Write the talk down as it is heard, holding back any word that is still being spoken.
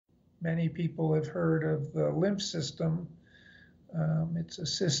Many people have heard of the lymph system. It's a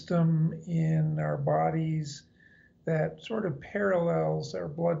system in our bodies that sort of parallels our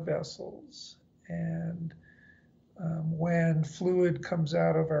blood vessels. And when fluid comes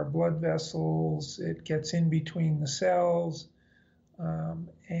out of our blood vessels, it gets in between the cells.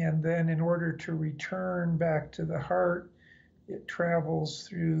 And then in order to return back to the heart, it travels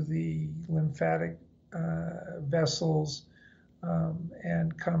through the lymphatic vessels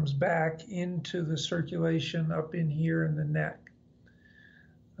and comes back into the circulation up in here in the neck.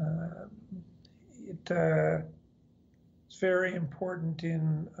 It's very important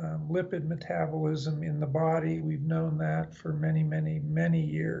in lipid metabolism in the body. We've known that for many, many, many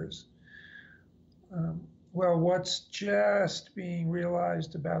years. Well, what's just being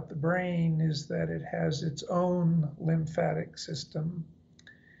realized about the brain is that it has its own lymphatic system,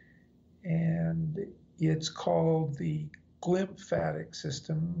 and it's called the glymphatic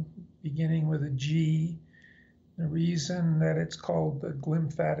system, beginning with a G. The reason that it's called the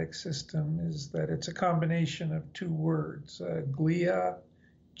glymphatic system is that it's a combination of two words, glia,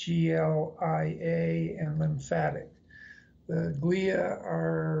 G-L-I-A, and lymphatic. The glia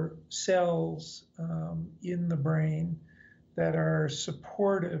are cells in the brain that are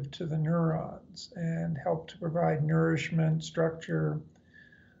supportive to the neurons and help to provide nourishment, structure.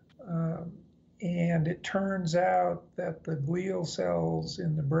 And it turns out that the glial cells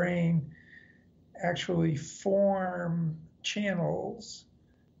in the brain actually form channels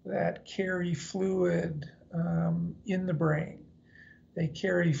that carry fluid in the brain. They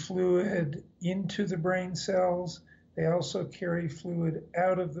carry fluid into the brain cells. They also carry fluid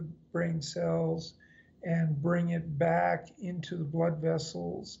out of the brain cells and bring it back into the blood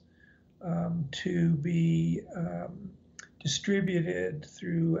vessels to be distributed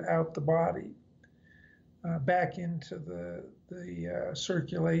throughout the body, back into the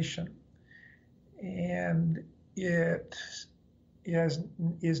circulation. And it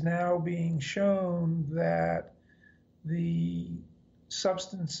is now being shown that the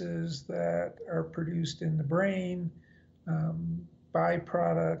substances that are produced in the brain,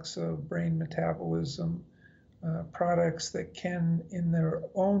 byproducts of brain metabolism, products that can in their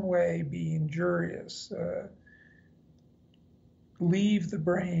own way be injurious, leave the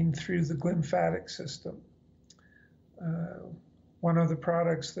brain through the glymphatic system. One of the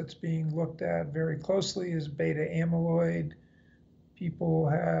products that's being looked at very closely is beta amyloid. People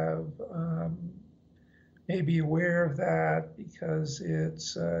have may be aware of that because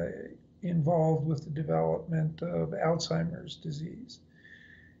it's involved with the development of Alzheimer's disease.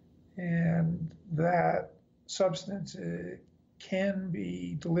 And that substance can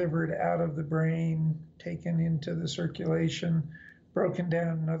be delivered out of the brain, taken into the circulation, broken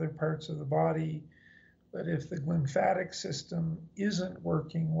down in other parts of the body. But if the glymphatic system isn't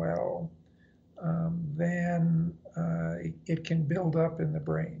working well, then it can build up in the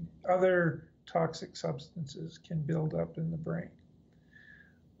brain. Other toxic substances can build up in the brain.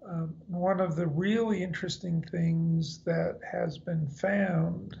 One of the really interesting things that has been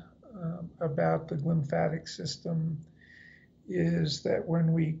found about the glymphatic system is that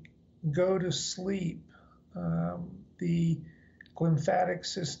when we go to sleep, the glymphatic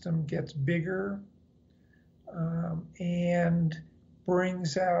system gets bigger and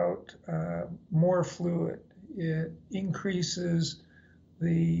brings out more fluid. It increases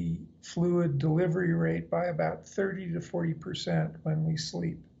the fluid delivery rate by about 30 to 40% when we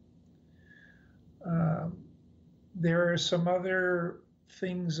sleep. There are some other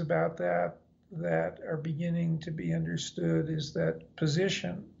things about that are beginning to be understood, is that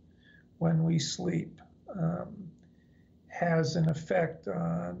position when we sleep has an effect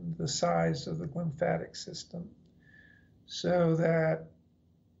on the size of the glymphatic system, so that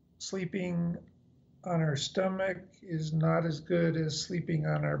sleeping on our stomach is not as good as sleeping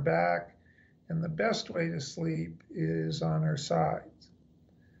on our back, and the best way to sleep is on our sides.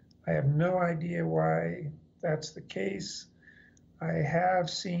 I have no idea why that's the case. I have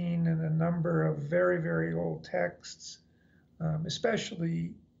seen in a number of very, very old texts,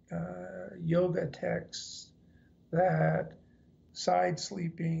 especially yoga texts, that side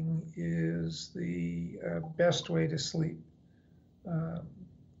sleeping is the best way to sleep.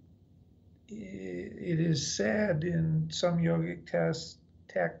 It is said in some yogic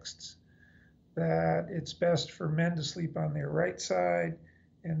texts that it's best for men to sleep on their right side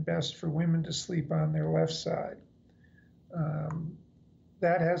and best for women to sleep on their left side.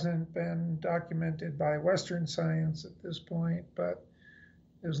 That hasn't been documented by Western science at this point, but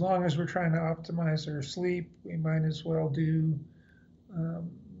as long as we're trying to optimize our sleep, we might as well do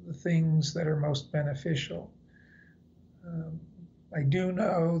the things that are most beneficial. I do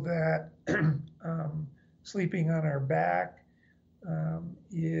know that sleeping on our back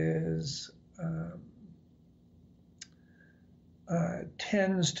is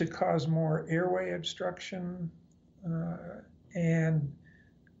tends to cause more airway obstruction, and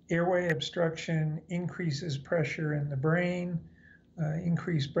airway obstruction increases pressure in the brain.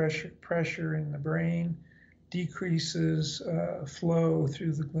 Increased pressure in the brain decreases flow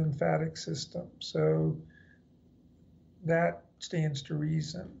through the glymphatic system. So that stands to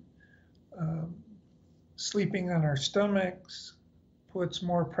reason. Sleeping on our stomachs puts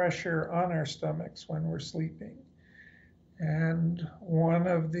more pressure on our stomachs when we're sleeping. And one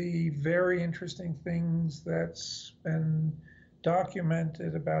of the very interesting things that's been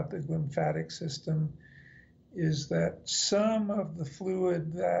documented about the glymphatic system is that some of the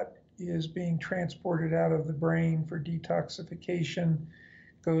fluid that is being transported out of the brain for detoxification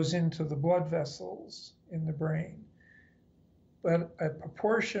goes into the blood vessels in the brain. But a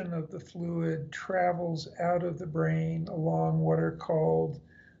proportion of the fluid travels out of the brain along what are called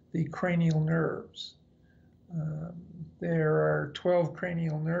the cranial nerves. There are 12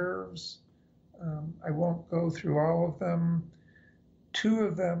 cranial nerves. I won't go through all of them. Two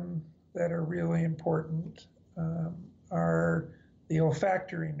of them that are really important are the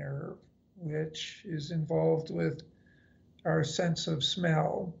olfactory nerve, which is involved with our sense of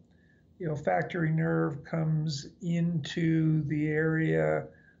smell. The olfactory nerve comes into the area,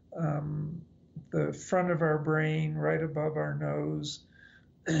 the front of our brain, right above our nose,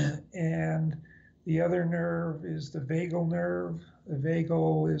 and the other nerve is the vagal nerve. The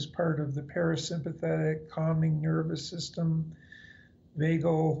vagal is part of the parasympathetic calming nervous system.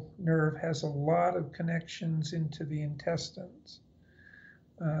 Vagal nerve has a lot of connections into the intestines.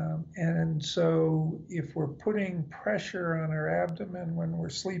 And so if we're putting pressure on our abdomen when we're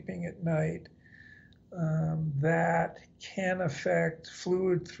sleeping at night, that can affect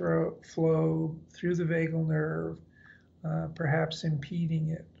fluid flow through the vagal nerve, perhaps impeding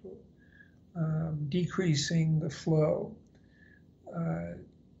it, decreasing the flow.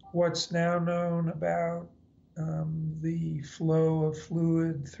 What's now known about the flow of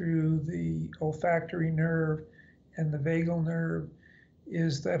fluid through the olfactory nerve and the vagal nerve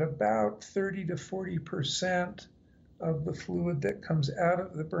is that about 30 to 40% of the fluid that comes out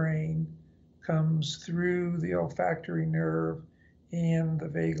of the brain comes through the olfactory nerve and the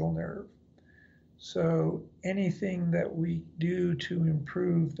vagal nerve. So anything that we do to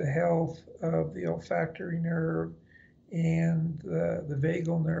improve the health of the olfactory nerve and the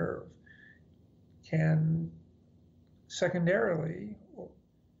vagal nerve can secondarily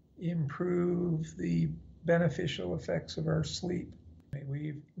improve the beneficial effects of our sleep.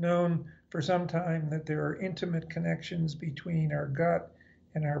 We've known for some time that there are intimate connections between our gut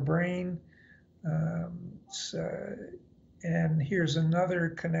and our brain. And here's another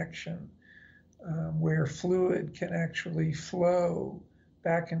connection where fluid can actually flow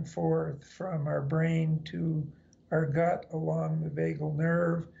back and forth from our brain to our gut along the vagal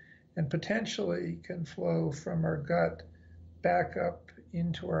nerve, and potentially can flow from our gut back up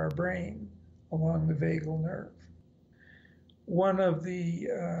into our brain along the vagal nerve. One of the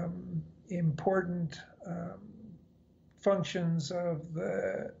important functions of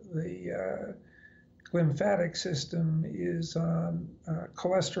the glymphatic system is on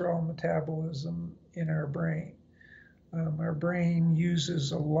cholesterol metabolism in our brain. Our brain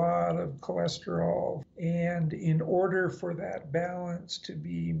uses a lot of cholesterol, and in order for that balance to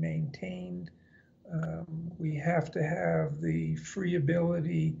be maintained, we have to have the free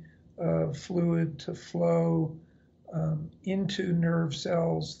ability of fluid to flow into nerve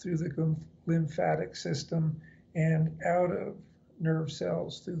cells through the glymphatic system and out of nerve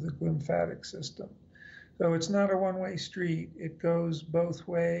cells through the glymphatic system. So it's not a one-way street. It goes both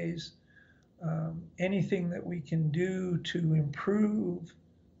ways. Anything that we can do to improve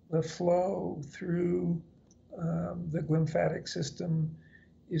the flow through the glymphatic system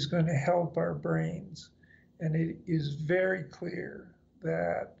is going to help our brains. And it is very clear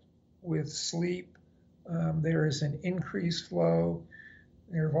that with sleep, there is an increased flow.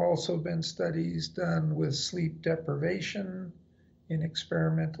 There have also been studies done with sleep deprivation in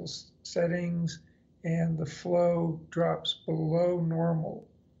experimental settings, and the flow drops below normal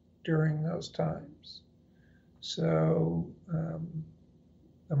during those times. So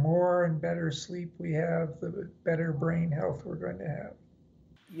the more and better sleep we have, the better brain health we're going to have.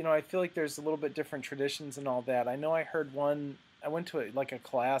 You know, I feel like there's a little bit different traditions and all that. I know I heard one, I went to a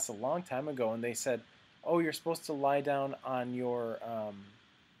class a long time ago, and they said, oh, you're supposed to lie down on your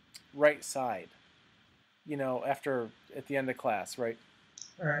right side, you know, at the end of class, right?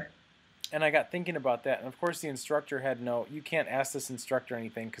 All right. And I got thinking about that, and of course the instructor had no, you can't ask this instructor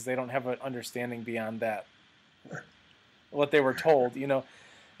anything because they don't have an understanding beyond that, what they were told, you know.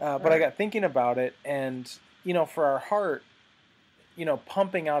 But I Right. got thinking about it, and, you know, for our heart, you know,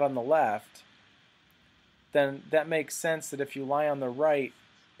 pumping out on the left, then that makes sense that if you lie on the right,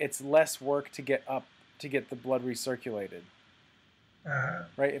 it's less work to get up to get the blood recirculated. Uh,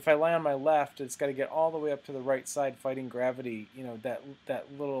 Right? If I lie on my left, it's got to get all the way up to the right side fighting gravity, you know, that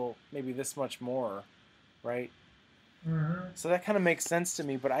little, maybe this much more, right? mhm. So that kind of makes sense to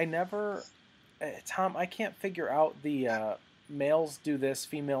me, but I never, Tom, I can't figure out the males do this,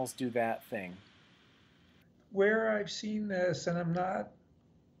 females do that thing. Where I've seen this, and I'm not,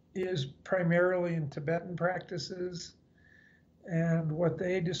 is primarily in Tibetan practices. And what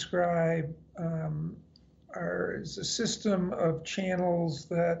they describe is a system of channels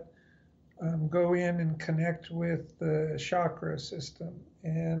that go in and connect with the chakra system.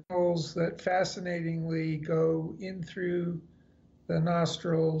 And channels that fascinatingly go in through the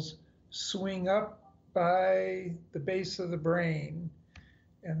nostrils, swing up by the base of the brain,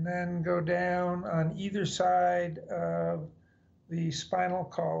 and then go down on either side of the spinal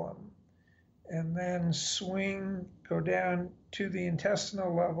column, and then go down to the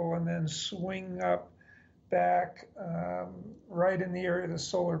intestinal level, and then swing up back right in the area of the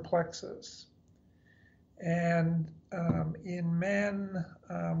solar plexus. And in men,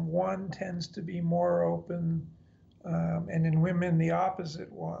 one tends to be more open, and in women, the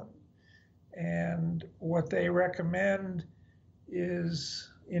opposite one. And what they recommend is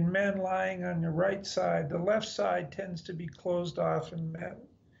in men lying on your right side, the left side tends to be closed off in men.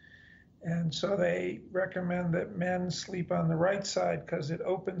 And so they recommend that men sleep on the right side because it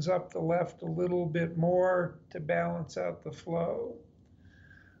opens up the left a little bit more to balance out the flow.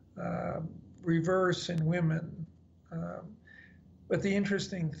 Reverse in women. But the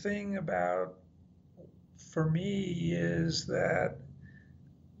interesting thing about, for me, is that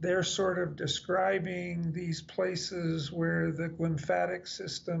they're sort of describing these places where the glymphatic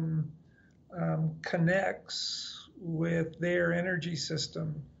system connects with their energy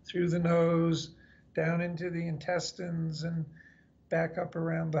system through the nose, down into the intestines, and back up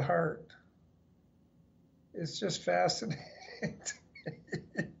around the heart. It's just fascinating.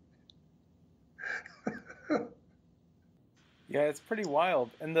 Yeah, it's pretty wild.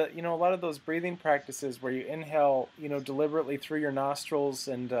 And the, you know, a lot of those breathing practices where you inhale, you know, deliberately through your nostrils,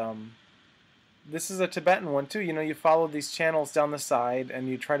 and this is a Tibetan one too. You know, you follow these channels down the side and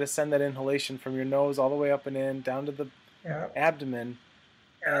you try to send that inhalation from your nose all the way up and in down to the Yeah, abdomen.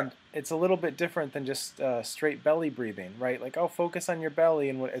 And it's a little bit different than just straight belly breathing, right? Like, oh, focus on your belly,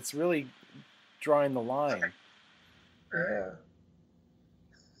 and what it's really drawing the line. yeah.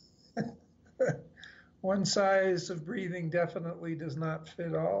 One size of breathing definitely does not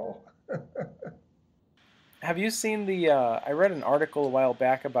fit all. Have you seen the? I read an article a while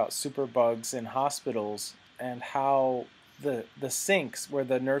back about superbugs in hospitals and how the sinks where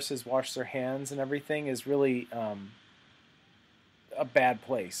the nurses wash their hands and everything is really a bad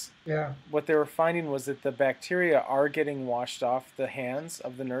place. Yeah, What they were finding was that the bacteria are getting washed off the hands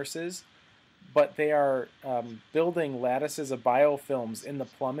of the nurses, but they are building lattices of biofilms in the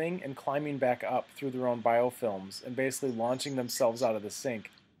plumbing and climbing back up through their own biofilms and basically launching themselves out of the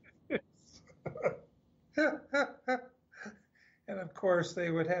sink. and of course,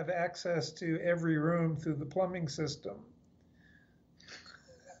 they would have access to every room through the plumbing system.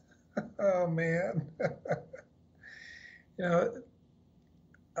 Oh, man. You know,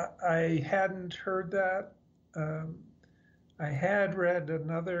 I hadn't heard that. Um, I had read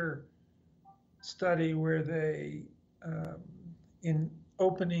another study where they, um, in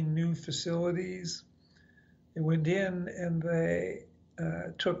opening new facilities, they went in and they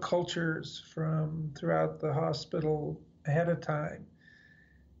took cultures from throughout the hospital ahead of time.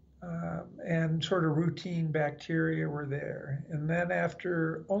 And sort of routine bacteria were there. And then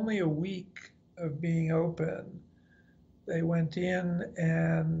after only a week of being open, they went in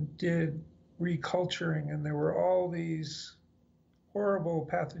and did reculturing, and there were all these horrible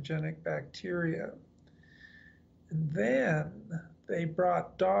pathogenic bacteria. And then they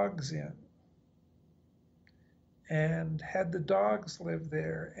brought dogs in and had the dogs live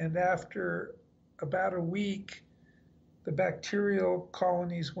there. And after about a week, the bacterial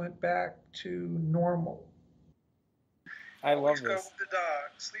colonies went back to normal. I Always love go this. with the dog,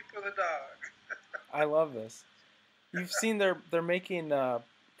 sleep with a dog. I love this. You've seen they're making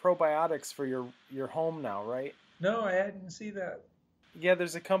probiotics for your home now, right? No, I didn't see that. Yeah,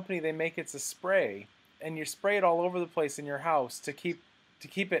 there's a company, they make it's a spray, and you spray it all over the place in your house to keep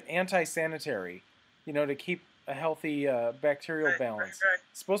it anti-sanitary, you know, to keep a healthy bacterial balance. Right.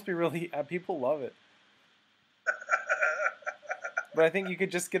 It's supposed to be really people love it. But I think you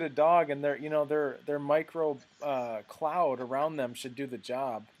could just get a dog, and their micro cloud around them should do the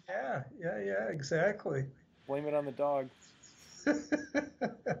job. Yeah, exactly. Blame it on the dog.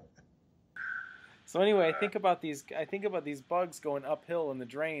 So anyway, I think about these bugs going uphill in the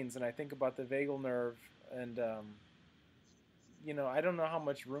drains, and I think about the vagal nerve, and I don't know how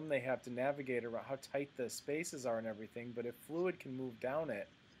much room they have to navigate around, how tight the spaces are and everything. But if fluid can move down it,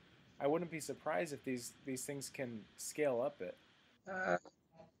 I wouldn't be surprised if these things can scale up it.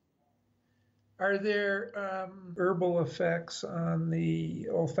 Are there herbal effects on the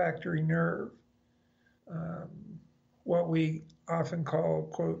olfactory nerve? What we often call,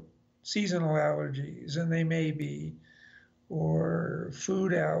 quote, seasonal allergies, and they may be, or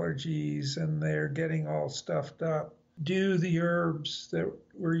food allergies, and they're getting all stuffed up. Do the herbs that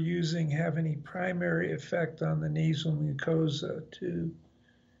we're using have any primary effect on the nasal mucosa to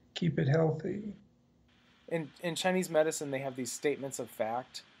keep it healthy? In Chinese medicine, they have these statements of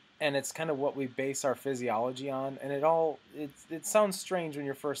fact, and it's kind of what we base our physiology on. And it sounds strange when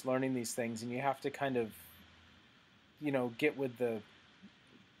you're first learning these things, and you have to kind of get with the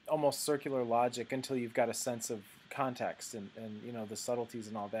almost circular logic until you've got a sense of context and the subtleties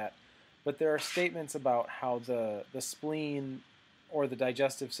and all that. But there are statements about how the spleen or the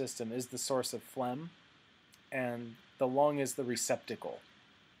digestive system is the source of phlegm, and the lung is the receptacle.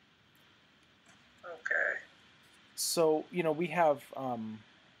 Okay. So we have kind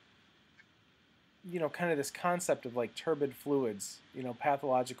of this concept of like turbid fluids,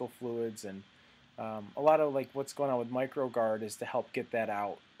 pathological fluids, and a lot of like what's going on with MicroGuard is to help get that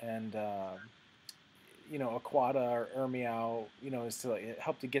out, and Aquata or Ermiao, is to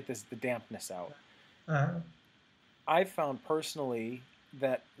help to get the dampness out. I've found personally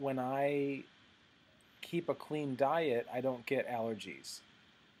that when I keep a clean diet, I don't get allergies.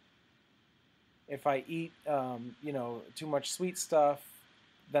 If I eat, too much sweet stuff,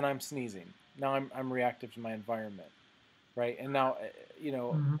 then I'm sneezing. Now I'm reactive to my environment, right? And now,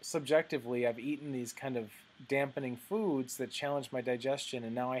 subjectively, I've eaten these kind of dampening foods that challenge my digestion,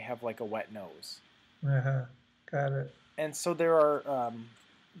 and now I have like a wet nose. Got it. And so there are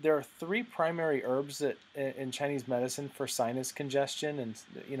 3 primary herbs that in Chinese medicine for sinus congestion and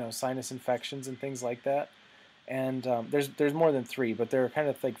sinus infections and things like that. And there's more than 3, but there are kind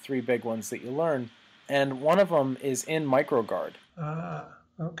of like 3 big ones that you learn. And one of them is in MicroGuard.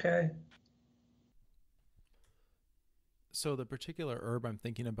 Okay. So the particular herb I'm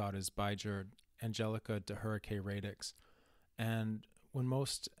thinking about is Bijerd, Angelicae Dahuricae radix. And when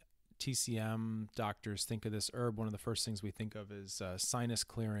most TCM doctors think of this herb, one of the first things we think of is sinus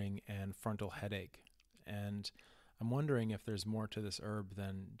clearing and frontal headache. And I'm wondering if there's more to this herb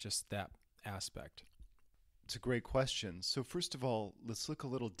than just that aspect. It's a great question. So first of all, let's look a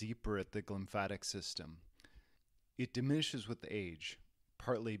little deeper at the glymphatic system. It diminishes with age,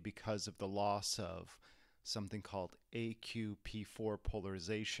 partly because of the loss of something called AQP4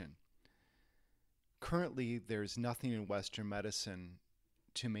 polarization. Currently, there's nothing in Western medicine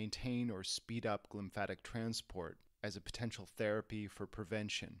to maintain or speed up glymphatic transport as a potential therapy for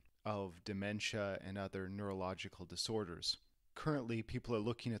prevention of dementia and other neurological disorders. Currently, people are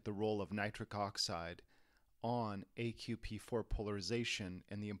looking at the role of nitric oxide on AQP4 polarization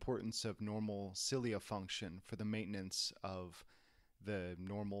and the importance of normal cilia function for the maintenance of the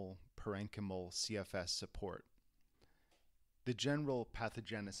normal parenchymal CFS support. The general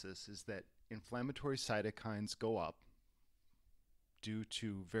pathogenesis is that inflammatory cytokines go up due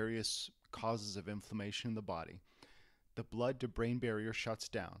to various causes of inflammation in the body. The blood-to-brain barrier shuts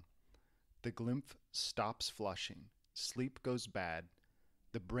down. The glymph stops flushing. Sleep goes bad.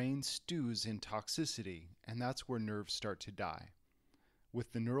 The brain stews in toxicity, and that's where nerves start to die.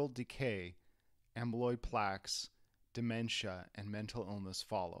 With the neural decay, amyloid plaques, dementia, and mental illness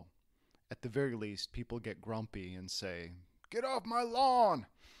follow. At the very least, people get grumpy and say, "Get off my lawn!"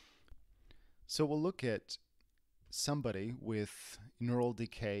 So we'll look at somebody with neural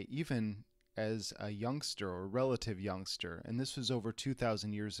decay even as a youngster or relative youngster, and this was over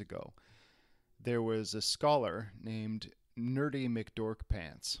 2,000 years ago. There was a scholar named Nerdy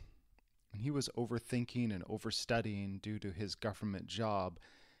McDorkpants, and he was overthinking and overstudying due to his government job,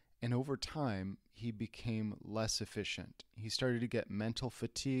 and over time he became less efficient. He started to get mental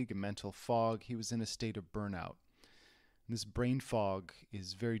fatigue and mental fog. He was in a state of burnout. And this brain fog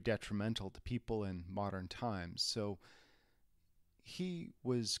is very detrimental to people in modern times. So he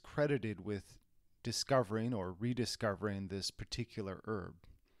was credited with discovering or rediscovering this particular herb.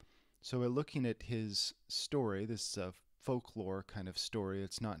 So we're looking at his story. This is a folklore kind of story.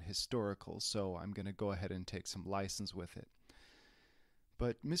 It's not historical, so I'm going to go ahead and take some license with it.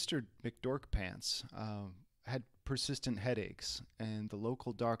 But Mr. McDorkpants had persistent headaches, and the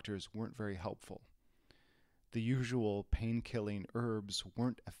local doctors weren't very helpful. The usual pain-killing herbs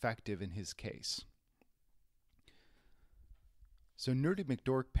weren't effective in his case. So Nerdy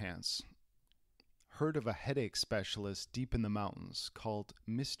McDorkpants heard of a headache specialist deep in the mountains called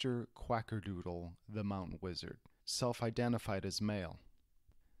Mr. Quackerdoodle the Mountain Wizard, self-identified as male.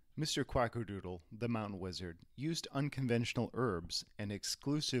 Mr. Quackerdoodle, the Mountain Wizard, used unconventional herbs and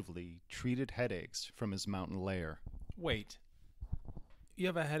exclusively treated headaches from his mountain lair. Wait. You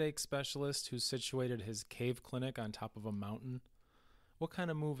have a headache specialist who's situated his cave clinic on top of a mountain? What kind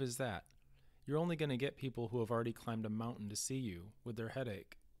of move is that? You're only going to get people who have already climbed a mountain to see you with their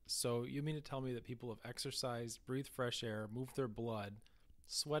headache. So you mean to tell me that people have exercised, breathed fresh air, moved their blood,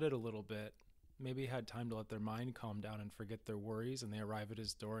 sweated a little bit, maybe had time to let their mind calm down and forget their worries, and they arrive at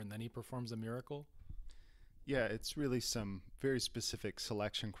his door and then he performs a miracle? Yeah, it's really some very specific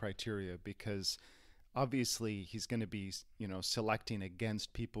selection criteria, because obviously he's going to be, selecting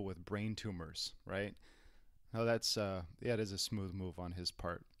against people with brain tumors, right? Now that is a smooth move on his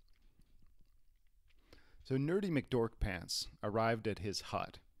part. So Nerdy McDorkpants arrived at his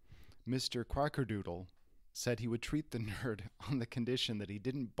hut. Mr. Quackerdoodle said he would treat the nerd on the condition that he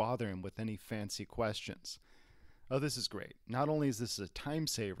didn't bother him with any fancy questions. Oh, this is great. Not only is this a time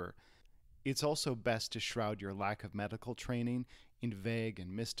saver, it's also best to shroud your lack of medical training in vague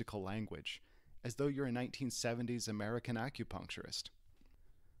and mystical language, as though you're a 1970s American acupuncturist.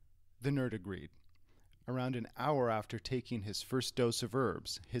 The nerd agreed. Around an hour after taking his first dose of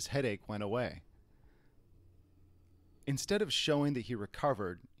herbs, his headache went away. Instead of showing that he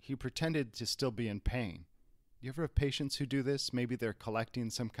recovered, he pretended to still be in pain. You ever have patients who do this? Maybe they're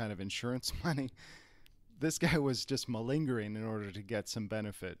collecting some kind of insurance money. This guy was just malingering in order to get some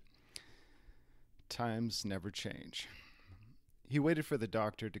benefit. Times never change. He waited for the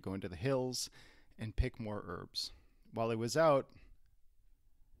doctor to go into the hills and pick more herbs. While he was out,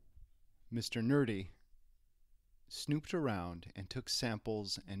 Mr. Nerdy snooped around and took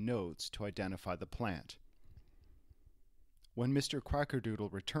samples and notes to identify the plant. When Mr.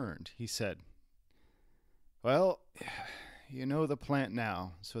 Quackerdoodle returned, he said, "Well, you know the plant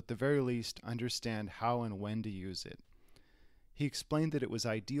now, so at the very least understand how and when to use it." He explained that it was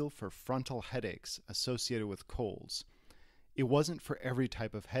ideal for frontal headaches associated with colds. It wasn't for every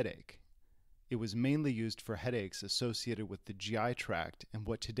type of headache. It was mainly used for headaches associated with the GI tract and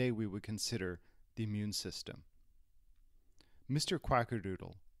what today we would consider the immune system. Mr.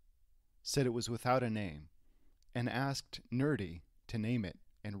 Quackerdoodle said it was without a name, and asked Nerdy to name it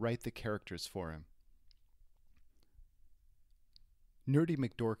and write the characters for him. Nerdy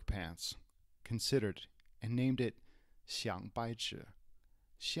McDorkpants considered and named it Xiang Bai Zhi.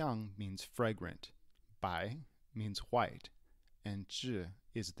 Xiang means fragrant, Bai means white, and Zhi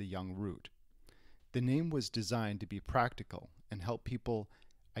is the young root. The name was designed to be practical and help people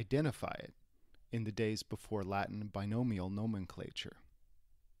identify it in the days before Latin binomial nomenclature.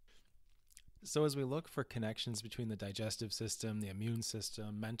 So as we look for connections between the digestive system, the immune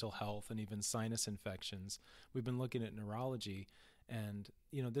system, mental health, and even sinus infections, we've been looking at neurology, and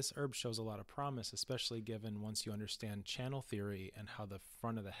this herb shows a lot of promise, especially given once you understand channel theory and how the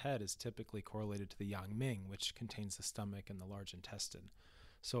front of the head is typically correlated to the yang ming, which contains the stomach and the large intestine.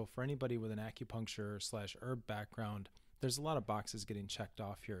 So for anybody with an acupuncture/herb background, there's a lot of boxes getting checked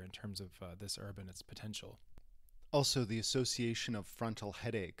off here in terms of this herb and its potential. Also, the association of frontal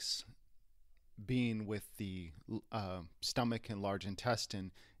headaches being with the stomach and large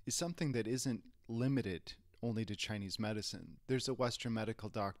intestine is something that isn't limited only to Chinese medicine. There's a Western medical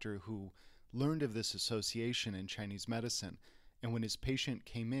doctor who learned of this association in Chinese medicine, and when his patient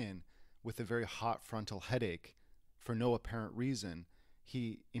came in with a very hot frontal headache for no apparent reason,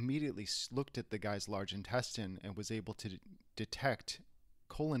 he immediately looked at the guy's large intestine and was able to detect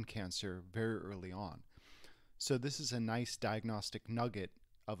colon cancer very early on. So this is a nice diagnostic nugget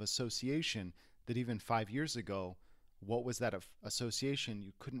of association that even 5 years ago, what was that association?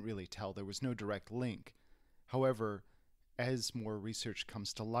 You couldn't really tell. There was no direct link. However, as more research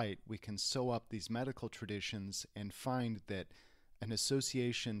comes to light, we can sew up these medical traditions and find that an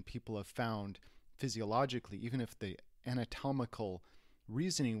association people have found physiologically, even if the anatomical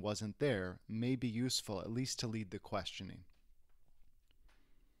reasoning wasn't there, may be useful, at least to lead the questioning.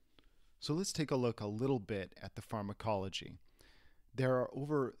 So let's take a look a little bit at the pharmacology. There are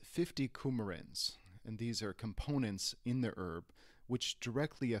over 50 coumarins, and these are components in the herb which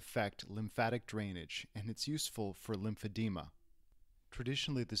directly affect lymphatic drainage, and it's useful for lymphedema.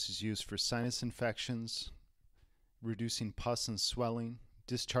 Traditionally, this is used for sinus infections, reducing pus and swelling,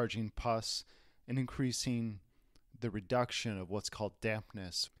 discharging pus, and increasing the reduction of what's called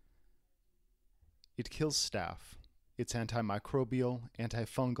dampness. It kills staph. It's antimicrobial,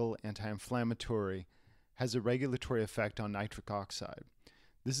 antifungal, anti-inflammatory, has a regulatory effect on nitric oxide.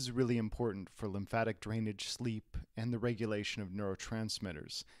 This is really important for lymphatic drainage, sleep, and the regulation of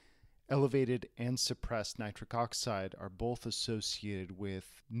neurotransmitters. Elevated and suppressed nitric oxide are both associated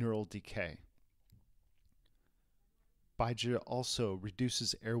with neural decay. Baija also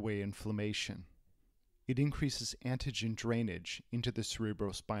reduces airway inflammation. It increases antigen drainage into the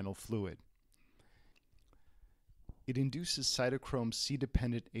cerebrospinal fluid. It induces cytochrome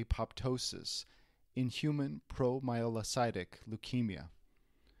C-dependent apoptosis in human promyelocytic leukemia.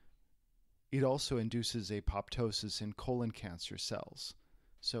 It also induces apoptosis in colon cancer cells.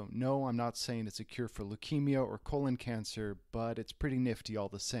 So no, I'm not saying it's a cure for leukemia or colon cancer, but it's pretty nifty all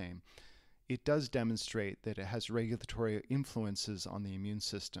the same. It does demonstrate that it has regulatory influences on the immune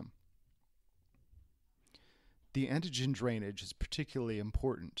system. The antigen drainage is particularly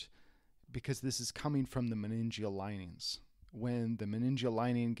important because this is coming from the meningeal linings. When the meningeal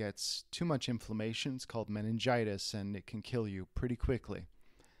lining gets too much inflammation, it's called meningitis, and it can kill you pretty quickly.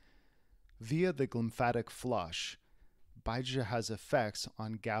 Via the glymphatic flush, Baija has effects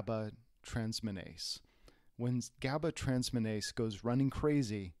on GABA transminase. When GABA transminase goes running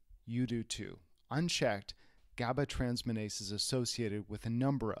crazy, you do too. Unchecked, GABA transminase is associated with a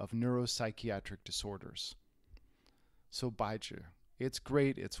number of neuropsychiatric disorders. So Baija, it's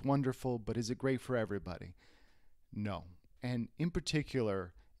great, it's wonderful, but is it great for everybody? No. And in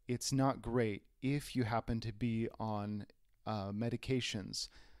particular, it's not great if you happen to be on medications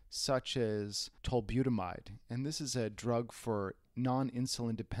such as tolbutamide, and this is a drug for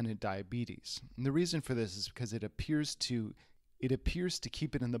non-insulin dependent diabetes. And the reason for this is because it appears to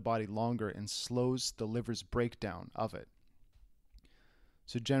keep it in the body longer and slows the liver's breakdown of it.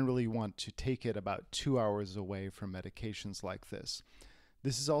 So generally you want to take it about 2 hours away from medications like this.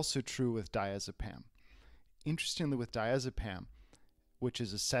 This is also true with diazepam. Interestingly, with diazepam, which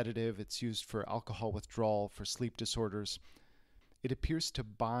is a sedative, it's used for alcohol withdrawal, for sleep disorders, it appears to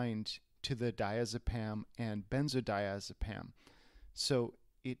bind to the diazepam and benzodiazepam. So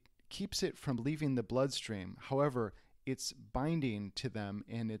it keeps it from leaving the bloodstream. However, it's binding to them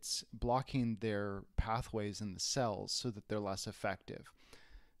and it's blocking their pathways in the cells so that they're less effective.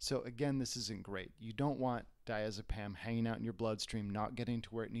 So again, this isn't great. You don't want diazepam hanging out in your bloodstream, not getting to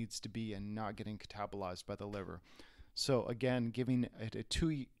where it needs to be and not getting catabolized by the liver. So again, giving it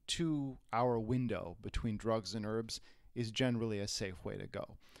a two-hour window between drugs and herbs is generally a safe way to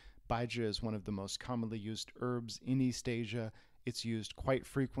go. Baija is one of the most commonly used herbs in East Asia. It's used quite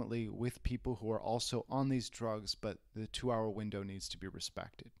frequently with people who are also on these drugs, but the 2-hour window needs to be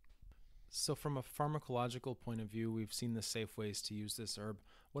respected. So from a pharmacological point of view, we've seen the safe ways to use this herb.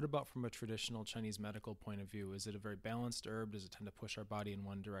 What about from a traditional Chinese medical point of view? Is it a very balanced herb? Does it tend to push our body in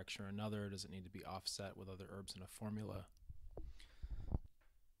one direction or another? Does it need to be offset with other herbs in a formula?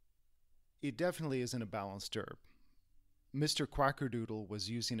 It definitely isn't a balanced herb. Mr. Quackerdoodle was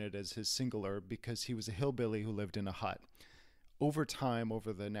using it as his single herb because he was a hillbilly who lived in a hut. Over time,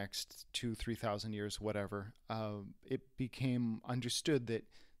 over the next 2,000-3,000 years, whatever, it became understood that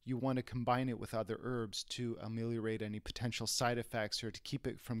you want to combine it with other herbs to ameliorate any potential side effects or to keep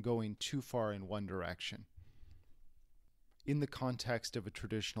it from going too far in one direction. In the context of a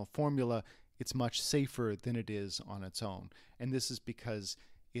traditional formula, it's much safer than it is on its own. And this is because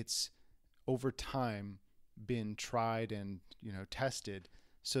it's over time been tried and tested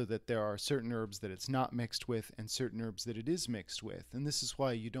so that there are certain herbs that it's not mixed with and certain herbs that it is mixed with. And this is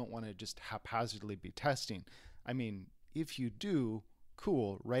why you don't want to just haphazardly be testing. I mean, if you do,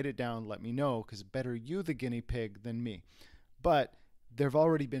 cool, write it down, let me know, because better you the guinea pig than me. But there have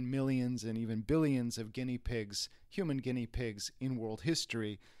already been millions and even billions of guinea pigs, human guinea pigs in world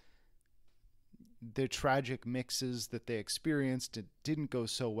history. The tragic mixes that they experienced, it didn't go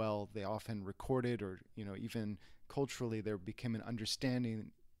so well. They often recorded or, even culturally there became an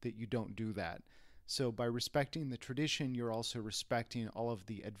understanding that you don't do that. So by respecting the tradition, you're also respecting all of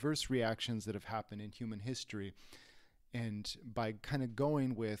the adverse reactions that have happened in human history. And by kind of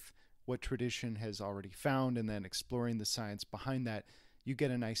going with what tradition has already found and then exploring the science behind that, you get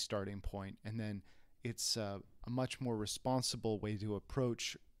a nice starting point. And then it's a much more responsible way to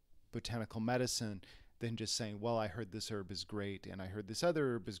approach botanical medicine than just saying, well, I heard this herb is great and I heard this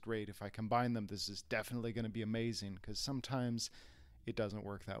other herb is great. If I combine them, this is definitely going to be amazing, because sometimes it doesn't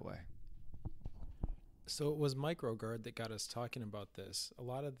work that way. So it was MicroGuard that got us talking about this. A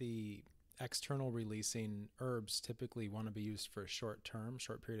lot of the external releasing herbs typically want to be used for a short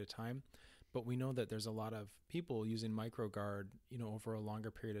period of time. but we know that there's a lot of people using MicroGuard, over a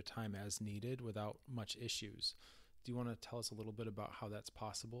longer period of time as needed without much issues. Do you want to tell us a little bit about how that's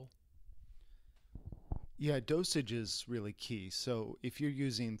possible? Yeah, dosage is really key. So if you're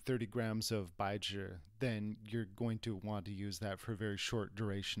using 30 grams of Baijiu, then you're going to want to use that for a very short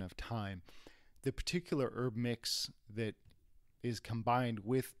duration of time. The particular herb mix that is combined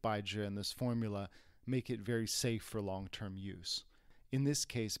with Baijiu in this formula make it very safe for long-term use. In this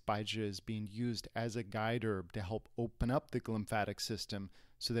case, Baijiu is being used as a guide herb to help open up the glymphatic system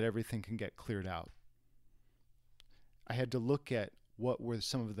so that everything can get cleared out. I had to look at what were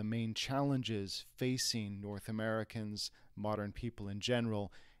some of the main challenges facing North Americans, modern people in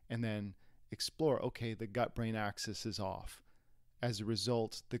general, and then explore, okay, the gut-brain axis is off. As a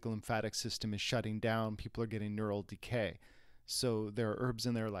result, the glymphatic system is shutting down, people are getting neural decay. So there are herbs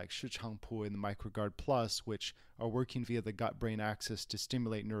in there like Shichangpu and the MicroGuard Plus, which are working via the gut-brain axis to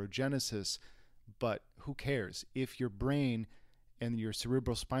stimulate neurogenesis, but who cares? If your brain and your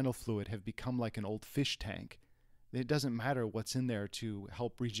cerebrospinal fluid have become like an old fish tank, it doesn't matter what's in there to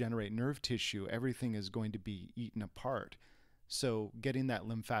help regenerate nerve tissue. Everything is going to be eaten apart. So getting that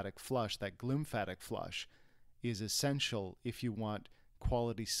lymphatic flush, that glymphatic flush, is essential if you want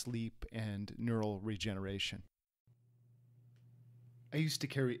quality sleep and neural regeneration. I used to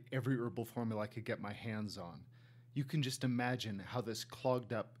carry every herbal formula I could get my hands on. You can just imagine how this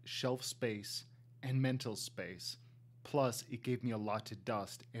clogged up shelf space and mental space. Plus, it gave me a lot to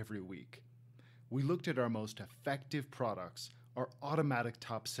dust every week. We looked at our most effective products, our automatic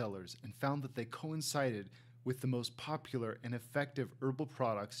top sellers, and found that they coincided with the most popular and effective herbal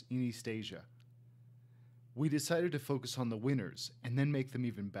products in East Asia. We decided to focus on the winners and then make them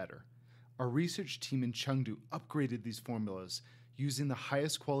even better. Our research team in Chengdu upgraded these formulas using the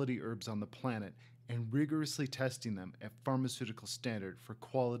highest quality herbs on the planet and rigorously testing them at pharmaceutical standard for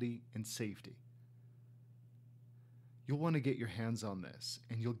quality and safety. You'll want to get your hands on this,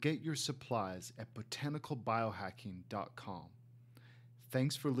 and you'll get your supplies at botanicalbiohacking.com.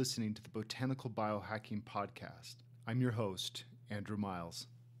 Thanks for listening to the Botanical Biohacking Podcast. I'm your host, Andrew Miles.